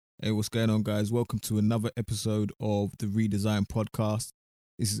Hey, what's going on, guys? Welcome to another episode of the Redesign Podcast.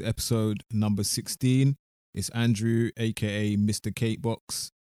 This is episode number 16. It's Andrew, aka Mr.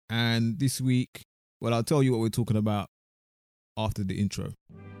 Catebox. And this week, well, I'll tell you what we're talking about after the intro.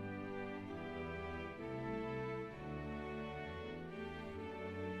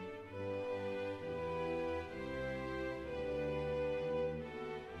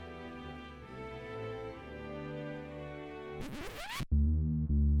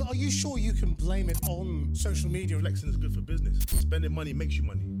 Are you sure you can blame it on social media? Flexing is good for business. Spending money makes you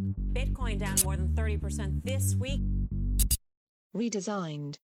money. Bitcoin down more than 30% this week.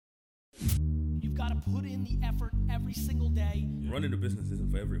 Redesigned. You've got to put in the effort every single day. Running a business isn't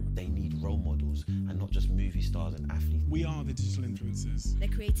for everyone. They need role models and not just movie stars and athletes. We are the digital influencers. They're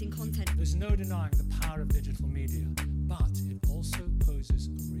creating content. There's no denying the power of digital media, but it also poses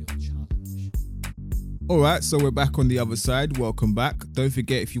a real challenge. Alright, so we're back on the other side. Welcome back. Don't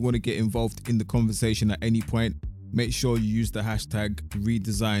forget, if you want to get involved in the conversation at any point, make sure you use the hashtag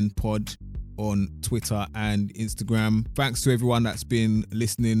RedesignPod on Twitter and Instagram. Thanks to everyone that's been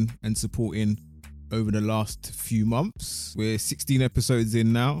listening and supporting over the last few months. We're 16 episodes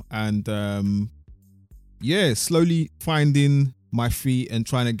in now, and slowly finding my feet and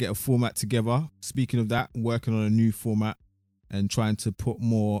trying to get a format together. Speaking of that, working on a new format and trying to put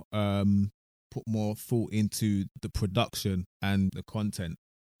more thought into the production and the content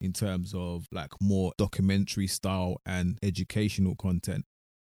in terms of like more documentary style and educational content.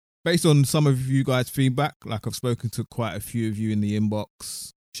 Based on some of you guys' feedback, like I've spoken to quite a few of you in the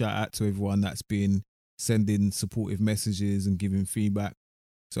inbox. Shout out to everyone that's been sending supportive messages and giving feedback.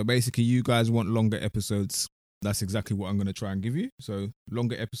 So basically, you guys want longer episodes. That's exactly what I'm going to try and give you. So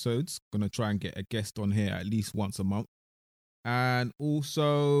longer episodes, going to try and get a guest on here at least once a month. And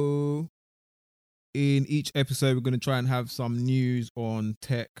also, in each episode, we're going to try and have some news on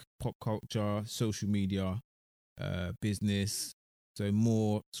tech, pop culture, social media, business. So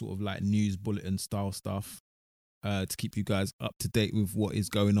more sort of like news bulletin style stuff to keep you guys up to date with what is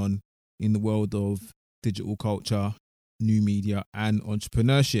going on in the world of digital culture, new media and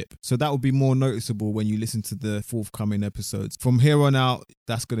entrepreneurship. So that will be more noticeable when you listen to the forthcoming episodes. From here on out,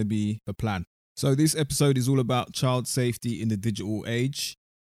 that's going to be the plan. So this episode is all about child safety in the digital age.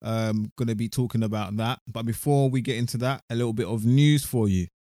 Going to be talking about that. But before we get into that, a little bit of news for you.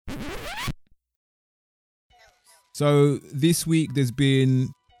 So this week there's been,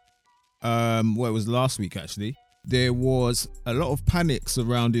 it was last week actually, there was a lot of panic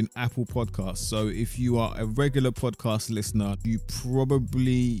surrounding Apple Podcasts. So if you are a regular podcast listener, you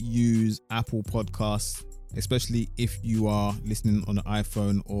probably use Apple Podcasts, especially if you are listening on an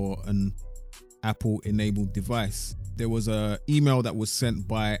iPhone or an Apple-enabled device. There was an email that was sent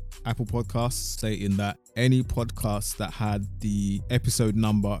by Apple Podcasts stating that any podcast that had the episode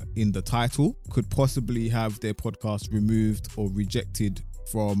number in the title could possibly have their podcast removed or rejected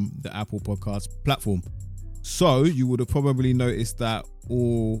from the Apple Podcast platform. So you would have probably noticed that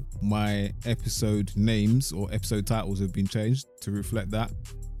all my episode names or episode titles have been changed to reflect that.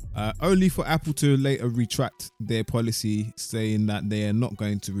 Only for Apple to later retract their policy saying that they are not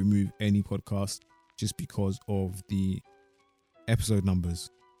going to remove any podcast just because of the episode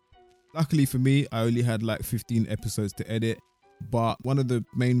numbers. Luckily for me, I only had like 15 episodes to edit, but one of the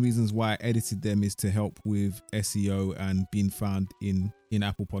main reasons why I edited them is to help with SEO and being found in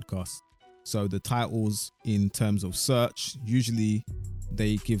Apple Podcasts. So the titles in terms of search, usually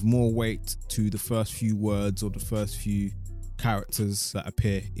they give more weight to the first few words or the first few characters that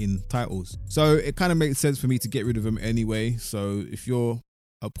appear in titles. So it kind of makes sense for me to get rid of them anyway. So if you're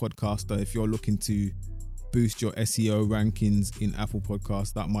a podcaster, if you're looking to boost your SEO rankings in Apple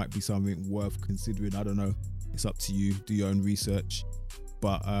Podcasts, that might be something worth considering. I don't know. It's up to you. Do your own research.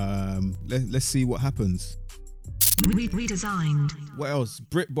 But let's see what happens. Redesigned. What else?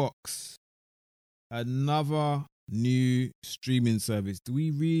 BritBox. Another new streaming service. Do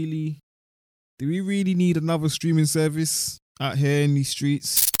we really need another streaming service out here in these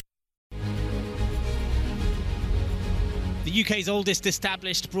streets? The UK's oldest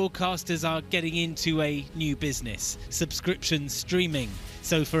established broadcasters are getting into a new business, subscription streaming.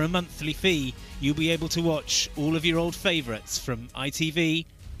 So for a monthly fee, you'll be able to watch all of your old favourites from ITV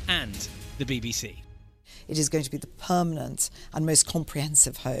and the BBC. It is going to be the permanent and most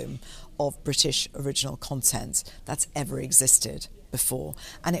comprehensive home of British original content that's ever existed before.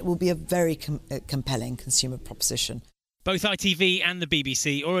 And it will be a very compelling consumer proposition. Both ITV and the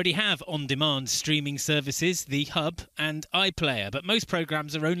BBC already have on-demand streaming services, The Hub and iPlayer, but most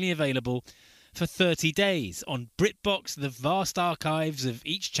programmes are only available for 30 days. On BritBox, the vast archives of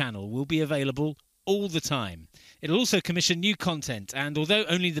each channel will be available all the time. It'll also commission new content, and although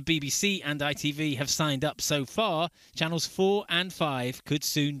only the BBC and ITV have signed up so far, channels 4 and 5 could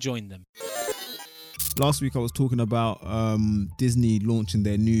soon join them. Last week I was talking about Disney launching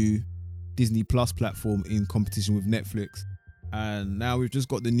their new Disney Plus platform in competition with Netflix. And now we've just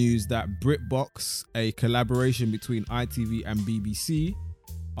got the news that BritBox, a collaboration between ITV and BBC,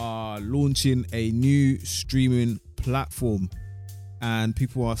 are launching a new streaming platform. And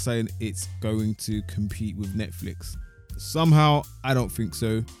people are saying it's going to compete with Netflix. Somehow, I don't think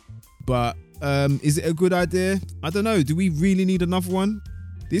so. But is it a good idea? I don't know. Do we really need another one?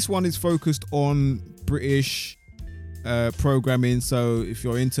 This one is focused on British programming. So if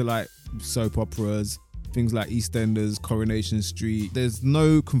you're into like soap operas, things like EastEnders, Coronation Street, there's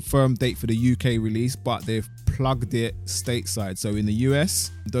no confirmed date for the UK release, but they've plugged it stateside. So in the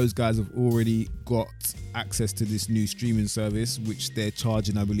US, those guys have already got access to this new streaming service, which they're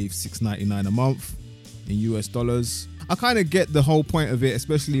charging, I believe, $6.99 a month in US dollars. I kind of get the whole point of it,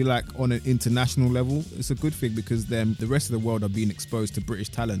 especially like on an international level. It's a good thing because then the rest of the world are being exposed to British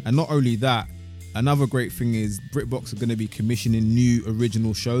talent. And not only that, another great thing is BritBox are going to be commissioning new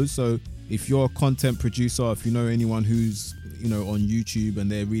original shows. So if you're a content producer, if you know anyone who's, you know, on YouTube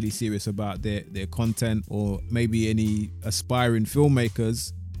and they're really serious about their content, or maybe any aspiring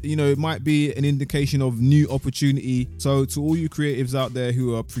filmmakers, you know, it might be an indication of new opportunity. So to all you creatives out there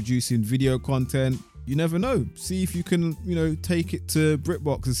who are producing video content, you never know. See if you can, you know, take it to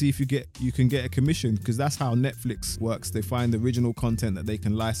BritBox and see if you can get a commission, because that's how Netflix works. They find original content that they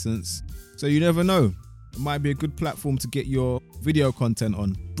can license. So you never know. It might be a good platform to get your video content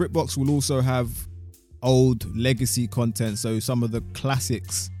on. BritBox will also have old legacy content, so some of the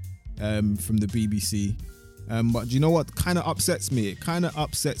classics from the BBC. But do you know what kind of upsets me? It kind of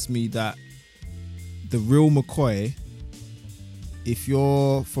upsets me that The Real McCoy, if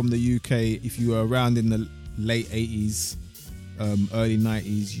you're from the UK, if you were around in the late 80s, early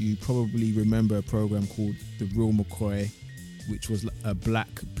 90s, you probably remember a program called The Real McCoy, which was a black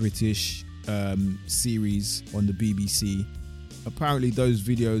British series on the BBC. Apparently those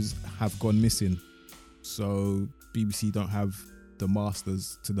videos have gone missing, so BBC don't have the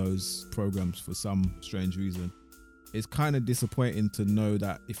masters to those programs for some strange reason. It's kind of disappointing to know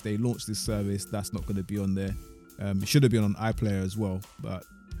that if they launch this service, that's not going to be on there. It should have been on iPlayer as well, but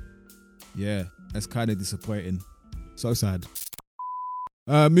yeah, that's kind of disappointing. So sad.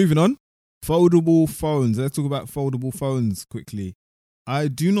 Moving on. Foldable phones. Let's talk about foldable phones quickly. I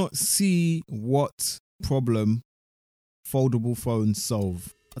do not see what problem foldable phones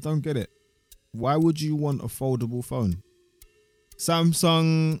solve. I don't get it. Why would you want a foldable phone?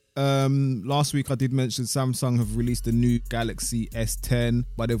 Samsung, last week I did mention Samsung have released the new Galaxy S10,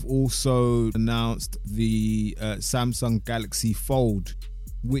 but they've also announced the Samsung Galaxy Fold,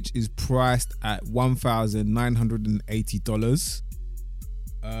 which is priced at $1,980.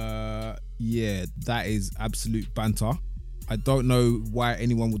 Yeah, that is absolute banter. I don't know why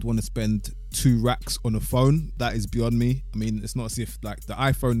anyone would want to spend 2 racks on a phone. That is beyond me. I mean, it's not as if like the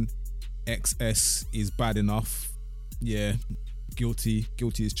iPhone XS is bad enough. Yeah, guilty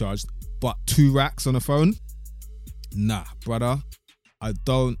is charged. But 2 racks on a phone? Nah, brother. And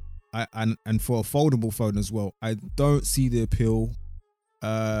for a foldable phone as well, I don't see the appeal.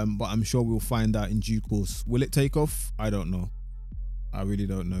 But I'm sure we'll find out in due course. Will it take off? I don't know. I really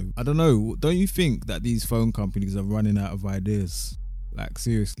don't know. I don't know. Don't you think that these phone companies are running out of ideas? Like,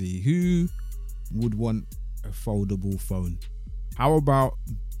 seriously, who would want a foldable phone? How about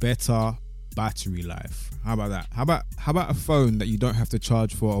better battery life? How about that? How about a phone that you don't have to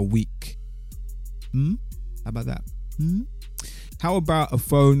charge for a week? How about that? How about a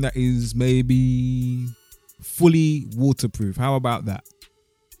phone that is maybe fully waterproof? How about that?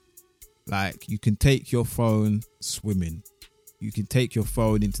 Like, you can take your phone swimming. You can take your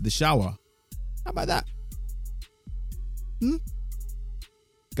phone into the shower. How about that?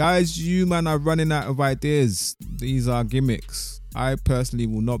 Guys, you man are running out of ideas. These are gimmicks. I personally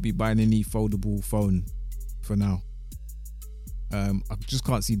will not be buying any foldable phone for now. I just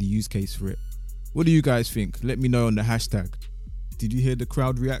can't see the use case for it. What do you guys think? Let me know on the hashtag. Did you hear the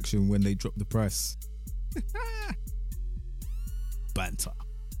crowd reaction when they dropped the price? Banter.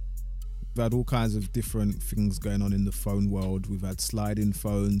 We've had all kinds of different things going on in the phone world. We've had sliding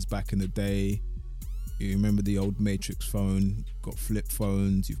phones back in the day. You remember the old Matrix phone? You've got flip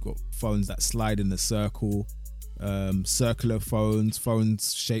phones. You've got phones that slide in a circle. Circular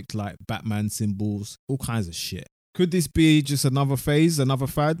phones shaped like Batman symbols. All kinds of shit. Could this be just another phase, another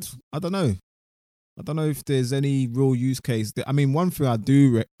fad? I don't know. I don't know if there's any real use case. I mean, one thing I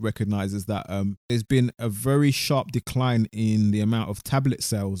do recognize is that there's been a very sharp decline in the amount of tablet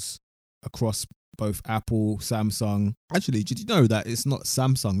sales across both Apple, Samsung. Actually, did you know that it's not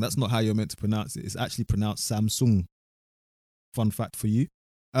Samsung? That's not how you're meant to pronounce it. It's actually pronounced Samsung. Fun fact for you.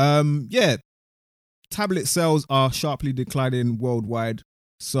 Tablet sales are sharply declining worldwide.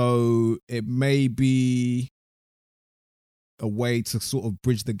 So it may be a way to sort of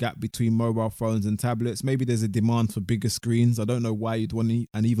bridge the gap between mobile phones and tablets. Maybe there's a demand for bigger screens. I don't know why you'd want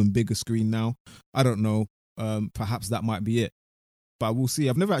an even bigger screen now. I don't know. Perhaps that might be it. But we'll see.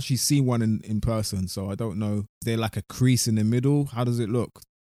 I've never actually seen one in person, so I don't know. Is there like a crease in the middle? How does it look?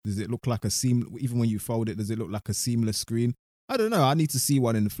 Does it look like a even when you fold it, does it look like a seamless screen? I don't know. I need to see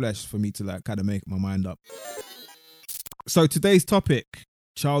one in the flesh for me to like kind of make my mind up. So today's topic,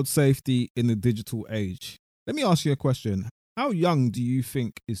 child safety in the digital age. Let me ask you a question. How young do you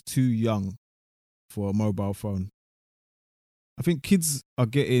think is too young for a mobile phone? I think kids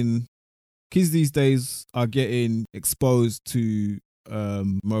these days are getting exposed to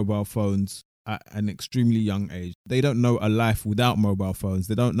mobile phones at an extremely young age. They don't know a life without mobile phones.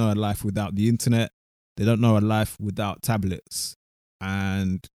 They don't know a life without the internet. They don't know a life without tablets.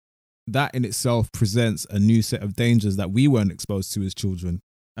 And that in itself presents a new set of dangers that we weren't exposed to as children.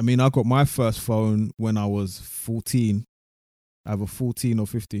 I mean, I got my first phone when I was 14. Either 14 or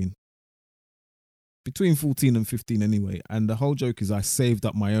 15. Between 14 and 15 anyway. And the whole joke is I saved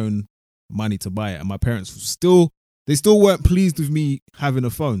up my own money to buy it. And my parents still weren't pleased with me having a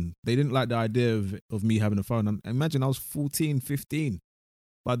phone. They didn't like the idea of me having a phone. And imagine I was 14, 15.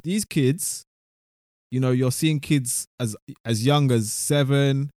 But these kids, you know, you're seeing kids as young as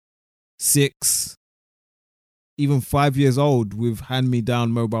 7, 6, even 5 years old with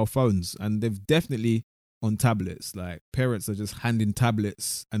hand-me-down mobile phones. And they've definitely on tablets. Like parents are just handing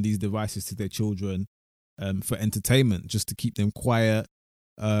tablets and these devices to their children for entertainment, just to keep them quiet.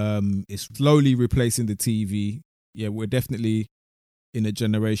 It's slowly replacing the TV. Yeah, we're definitely in a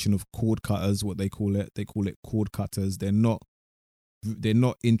generation of cord cutters, what they call it. They call it cord cutters. They're not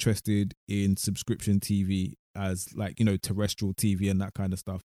interested in subscription TV as like, you know, terrestrial TV and that kind of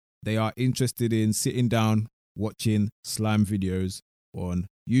stuff. They are interested in sitting down, watching slime videos on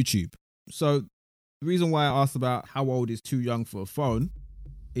YouTube. So the reason why I asked about how old is too young for a phone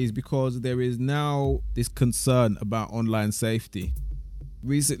is because there is now this concern about online safety.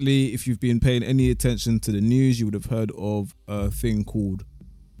 Recently, if you've been paying any attention to the news, you would have heard of a thing called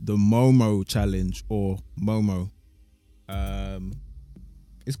the Momo challenge or Momo.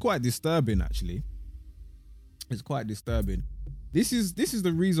 It's quite disturbing, actually. It's quite disturbing. This is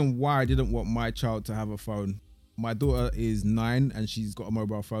the reason why I didn't want my child to have a phone. My daughter is 9 and she's got a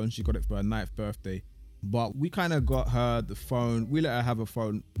mobile phone. She got it for her 9th birthday. But we kind of got her the phone. We let her have a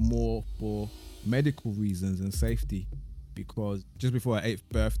phone more for medical reasons and safety, because just before her 8th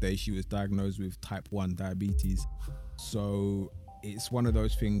birthday, she was diagnosed with type 1 diabetes. So it's one of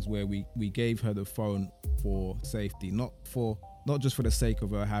those things where we gave her the phone for safety, not just for the sake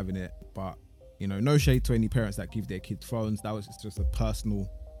of her having it, but, you know, no shade to any parents that give their kids phones. That was just a personal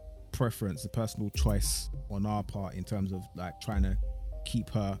preference, a personal choice on our part in terms of like trying to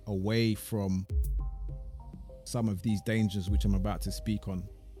keep her away from some of these dangers which I'm about to speak on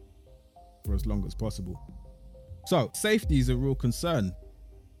for as long as possible. So safety is a real concern.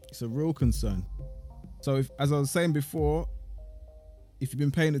 It's a real concern. So if, as I was saying before, if you've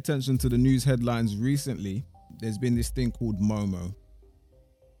been paying attention to the news headlines recently, there's been this thing called Momo.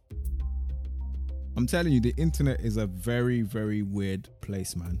 I'm telling you, the internet is a very, very weird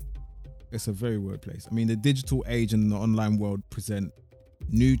place, man. It's a very weird place. I mean, the digital age and the online world present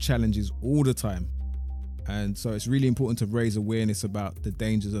new challenges all the time. And so it's really important to raise awareness about the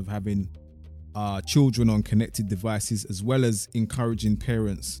dangers of having children on connected devices, as well as encouraging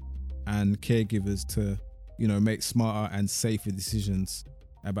parents and caregivers to, you know, make smarter and safer decisions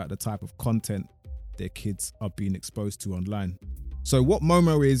about the type of content their kids are being exposed to online. So what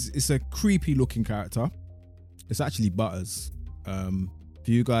Momo is, it's a creepy looking character. It's actually Butters. For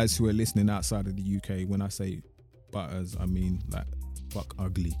you guys who are listening outside of the UK, when I say Butters, I mean like fuck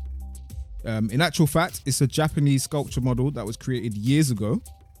ugly. In actual fact, it's a Japanese sculpture model that was created years ago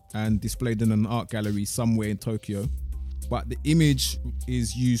and displayed in an art gallery somewhere in Tokyo. But the image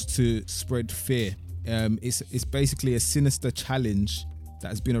is used to spread fear. It's basically a sinister challenge that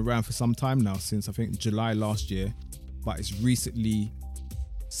has been around for some time now, since I think July last year. But it's recently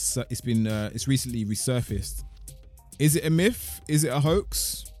resurfaced. Is it a myth? Is it a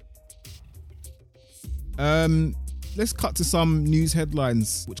hoax? Let's cut to some news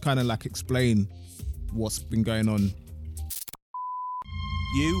headlines which kind of like explain what's been going on.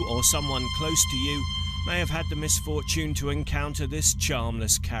 You or someone close to you may have had the misfortune to encounter this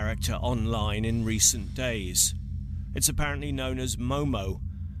charmless character online in recent days. It's apparently known as Momo,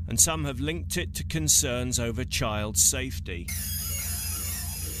 and some have linked it to concerns over child safety.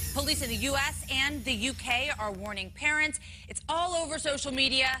 Police in the U.S. and the U.K. are warning parents. It's all over social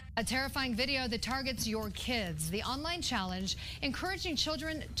media. A terrifying video that targets your kids. The online challenge encouraging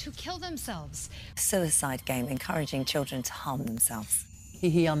children to kill themselves. Suicide game encouraging children to harm themselves.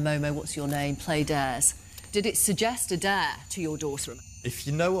 Hihi, I'm Momo. What's your name? Play dares. Did it suggest a dare to your daughter? If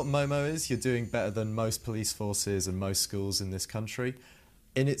you know what Momo is, you're doing better than most police forces and most schools in this country.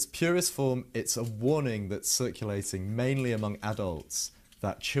 In its purest form, it's a warning that's circulating mainly among adults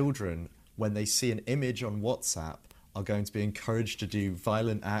that children, when they see an image on WhatsApp, are going to be encouraged to do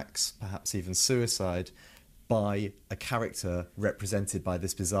violent acts, perhaps even suicide, by a character represented by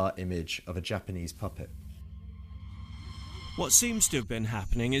this bizarre image of a Japanese puppet. What seems to have been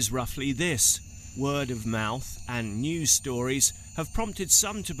happening is roughly this. Word of mouth and news stories have prompted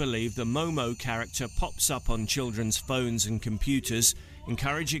some to believe the Momo character pops up on children's phones and computers,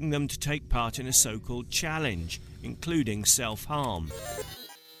 encouraging them to take part in a so-called challenge, including self-harm.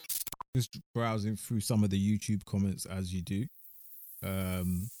 Just browsing through some of the YouTube comments as you do.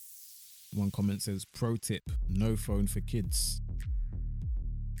 One comment says, pro tip, no phone for kids.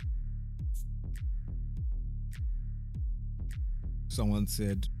 Someone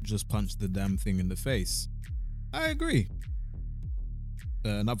said, just punch the damn thing in the face. I agree.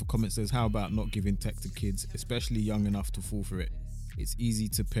 Another comment says, how about not giving tech to kids, especially young enough to fall for it? It's easy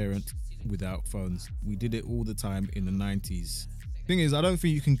to parent without phones. We did it all the time in the 90s. Thing is, I don't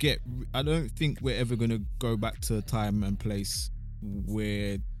think we're ever going to go back to a time and place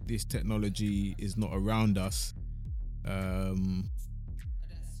where this technology is not around us. But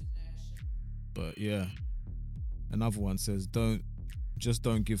yeah. Another one says, don't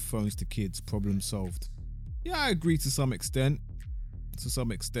give phones to kids, problem solved. Yeah, I agree to some extent.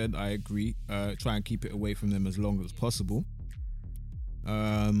 I agree. Try and keep it away from them as long as possible.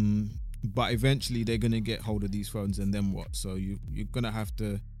 But eventually they're going to get hold of these phones, and then what? So you're going to have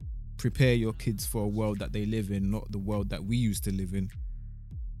to prepare your kids for a world that they live in, not the world that we used to live in.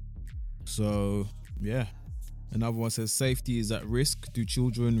 So, yeah. Another one says, safety is at risk. Do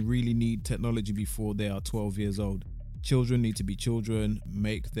children really need technology before they are 12 years old? Children need to be children.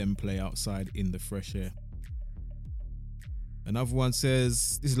 Make them play outside in the fresh air. Another one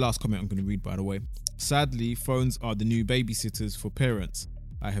says, this is the last comment I'm going to read, by the way. Sadly, phones are the new babysitters for parents.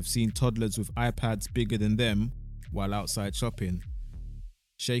 I have seen toddlers with iPads bigger than them while outside shopping.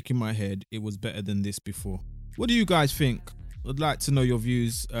 Shaking my head, it was better than this before. What do you guys think? I'd like to know your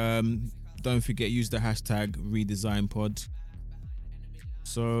views. Don't forget, use the hashtag #RedesignPod.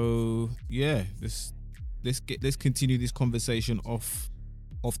 So yeah, let's continue this conversation off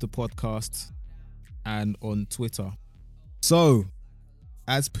the podcast and on Twitter. So,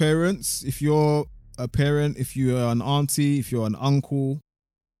 as parents, if you're a parent, if you're an auntie, if you're an uncle,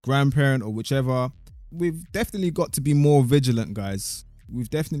 grandparent, or whichever, we've definitely got to be more vigilant, guys. We've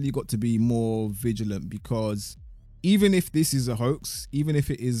definitely got to be more vigilant, because even if this is a hoax, even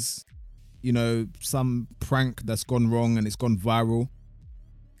if it is, some prank that's gone wrong and it's gone viral,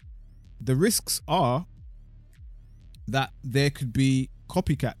 the risks are that there could be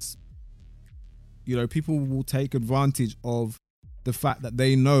copycats. People will take advantage of the fact that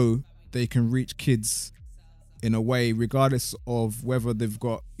they know they can reach kids in a way, regardless of whether they've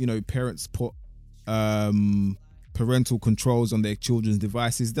got, parents put parental controls on their children's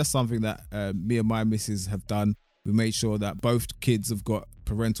devices. That's something that me and my missus have done. We made sure that both kids have got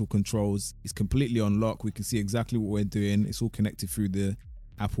parental controls. It's completely on lock. We can see exactly what we're doing. It's all connected through the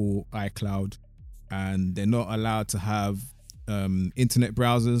Apple iCloud, and they're not allowed to have internet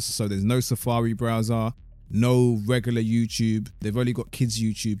browsers. So there's no Safari browser, no regular YouTube. They've only got kids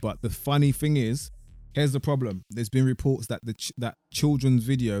YouTube. But the funny thing is, here's the problem. There's been reports that that children's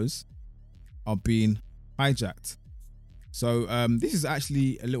videos are being hijacked. So this is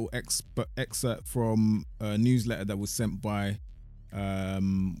actually a little excerpt from a newsletter that was sent by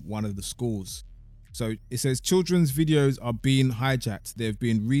one of the schools. So it says, children's videos are being hijacked. There have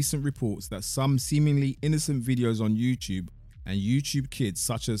been recent reports that some seemingly innocent videos on YouTube and YouTube Kids,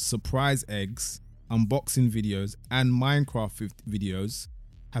 such as surprise eggs, unboxing videos, and Minecraft videos,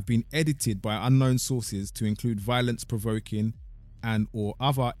 have been edited by unknown sources to include violence-provoking and or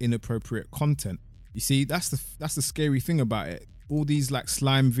other inappropriate content. You see, that's the scary thing about it. All these like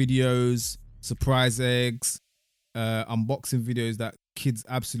slime videos, surprise eggs, unboxing videos that kids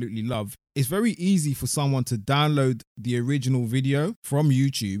absolutely love. It's very easy for someone to download the original video from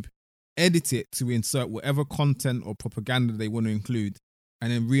YouTube, edit it to insert whatever content or propaganda they want to include, and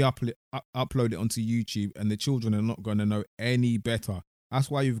then upload it onto YouTube, and the children are not going to know any better.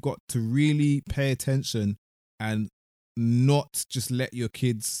 That's why you've got to really pay attention and not just let your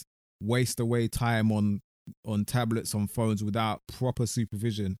kids waste away time on tablets, on phones without proper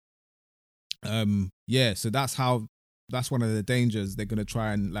supervision. So that's one of the dangers. They're gonna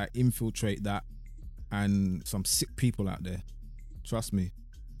try and like infiltrate that, and some sick people out there, trust me.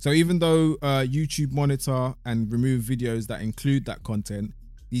 So even though YouTube monitor and remove videos that include that content,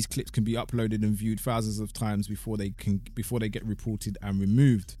 these clips can be uploaded and viewed thousands of times before they get reported and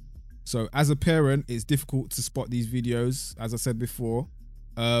removed. So as a parent, it's difficult to spot these videos, as I said before,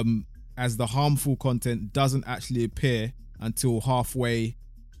 as the harmful content doesn't actually appear until halfway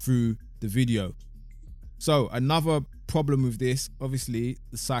through the video. So another problem with this, obviously,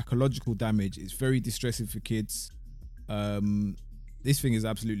 the psychological damage is very distressing for kids. This thing is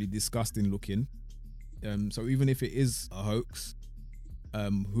absolutely disgusting looking. So even if it is a hoax,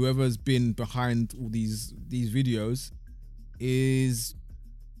 whoever's been behind all these videos is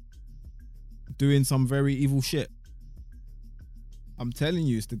doing some very evil shit. I'm telling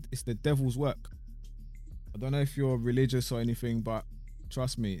you, it's the devil's work. I don't know if you're religious or anything, but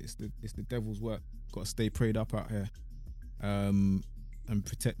trust me, it's the devil's work. Got to stay prayed up out here, and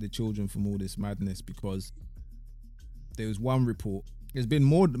protect the children from all this madness, because there was one report. There's been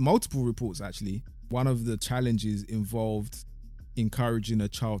multiple reports actually. One of the challenges involved encouraging a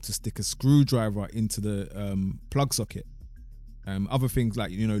child to stick a screwdriver into the plug socket. Other things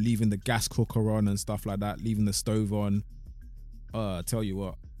like, leaving the gas cooker on and stuff like that, leaving the stove on. I tell you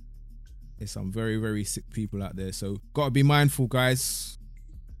what, there's some very, very sick people out there. So gotta be mindful, guys.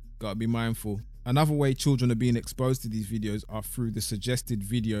 Gotta be mindful. Another way children are being exposed to these videos are through the suggested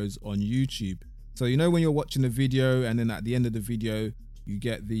videos on YouTube. So when you're watching a video and then at the end of the video you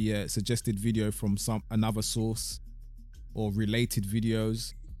get the suggested video from another source or related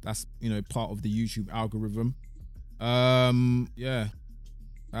videos. That's part of the YouTube algorithm.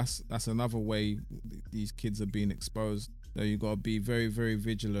 That's another way these kids are being exposed. So you gotta be very, very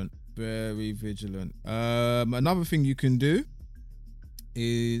vigilant. Very vigilant. Another thing you can do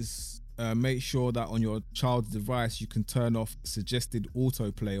is make sure that on your child's device you can turn off suggested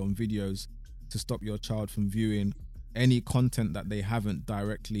autoplay on videos to stop your child from viewing any content that they haven't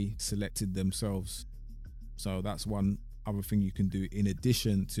directly selected themselves. So that's one other thing you can do, in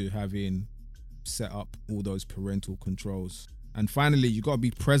addition to having set up all those parental controls. And finally, you got to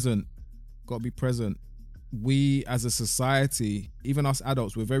be present. We as a society, even us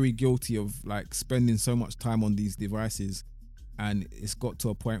adults, we're very guilty of like spending so much time on these devices, and it's got to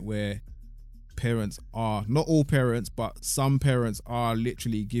a point where parents are, not all parents, but some parents are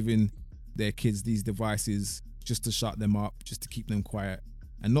literally giving their kids these devices just to shut them up, just to keep them quiet,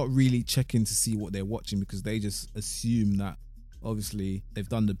 and not really checking to see what they're watching, because they just assume that obviously they've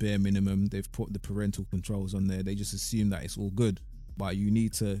done the bare minimum, they've put the parental controls on there, they just assume that it's all good. But you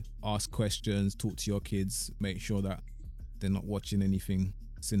need to ask questions, talk to your kids, make sure that they're not watching anything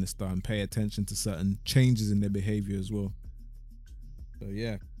sinister, and pay attention to certain changes in their behavior as well. So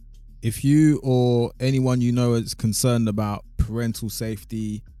yeah, if you or anyone is concerned about parental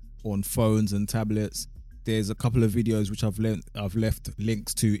safety on phones and tablets, there's a couple of videos which I've left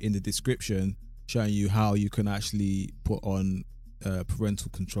links to in the description, showing you how you can actually put on parental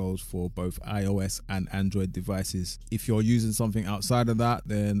controls for both iOS and Android devices. If you're using something outside of that,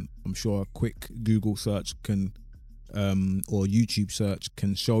 then I'm sure a quick Google search can or YouTube search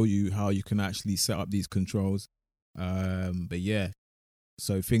can show you how you can actually set up these controls. But yeah,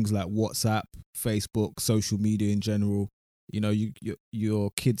 so things like WhatsApp, Facebook, social media in general,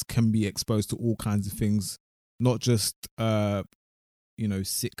 your kids can be exposed to all kinds of things, not just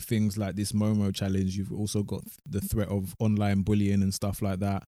sick things like this Momo challenge. You've also got the threat of online bullying and stuff like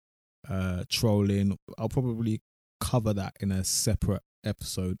that, trolling. I'll probably cover that in a separate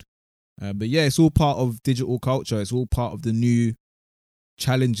episode. But yeah, it's all part of digital culture. It's all part of the new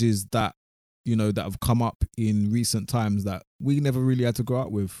challenges that that have come up in recent times that we never really had to grow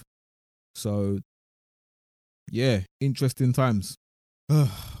up with. So yeah, interesting times.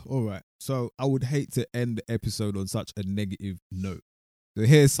 All right, so I would hate to end the episode on such a negative note. So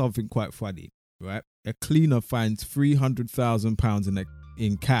here's something quite funny, right? A cleaner finds £300,000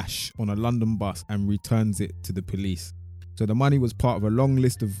 in cash on a London bus and returns it to the police. So the money was part of a long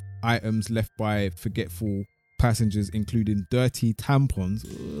list of items left by forgetful passengers, including dirty tampons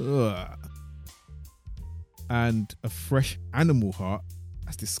and a fresh animal heart.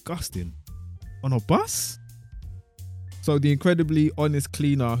 That's disgusting. On a bus? So the incredibly honest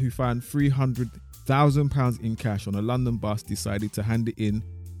cleaner who found £300,000 in cash on a London bus decided to hand it in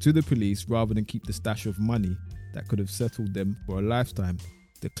to the police rather than keep the stash of money that could have settled them for a lifetime.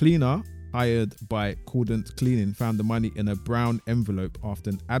 The cleaner, hired by Cordant Cleaning, found the money in a brown envelope after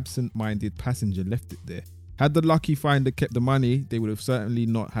an absent-minded passenger left it there. Had the lucky finder kept the money, they would have certainly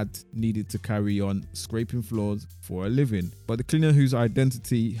not had needed to carry on scraping floors for a living. But the cleaner, whose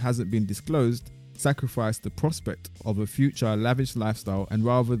identity hasn't been disclosed, sacrificed the prospect of a future lavish lifestyle, and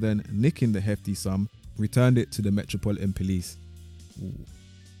rather than nicking the hefty sum, returned it to the Metropolitan Police. Ooh.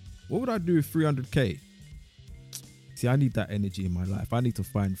 What would I do with 300k? See, I need that energy in my life. I need to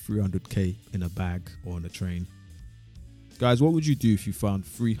find 300k in a bag or on a train. Guys, what would you do if you found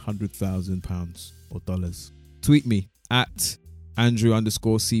 £300,000 or dollars? Tweet me at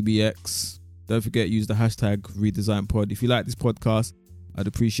Andrew_CBX. Don't forget, use the hashtag RedesignPod. If you like this podcast, I'd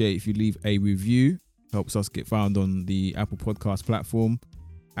appreciate if you leave a review. Helps us get found on the Apple Podcast platform.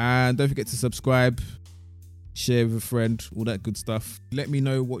 And don't forget to subscribe, share with a friend, all that good stuff. Let me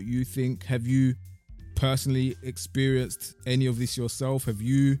know what you think. Have you personally experienced any of this yourself? Have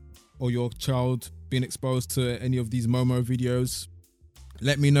you or your child been exposed to any of these Momo videos?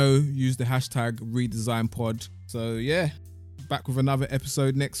 Let me know. Use the hashtag RedesignPod. So yeah, back with another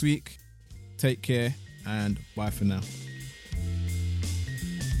episode next week. Take care and bye for now.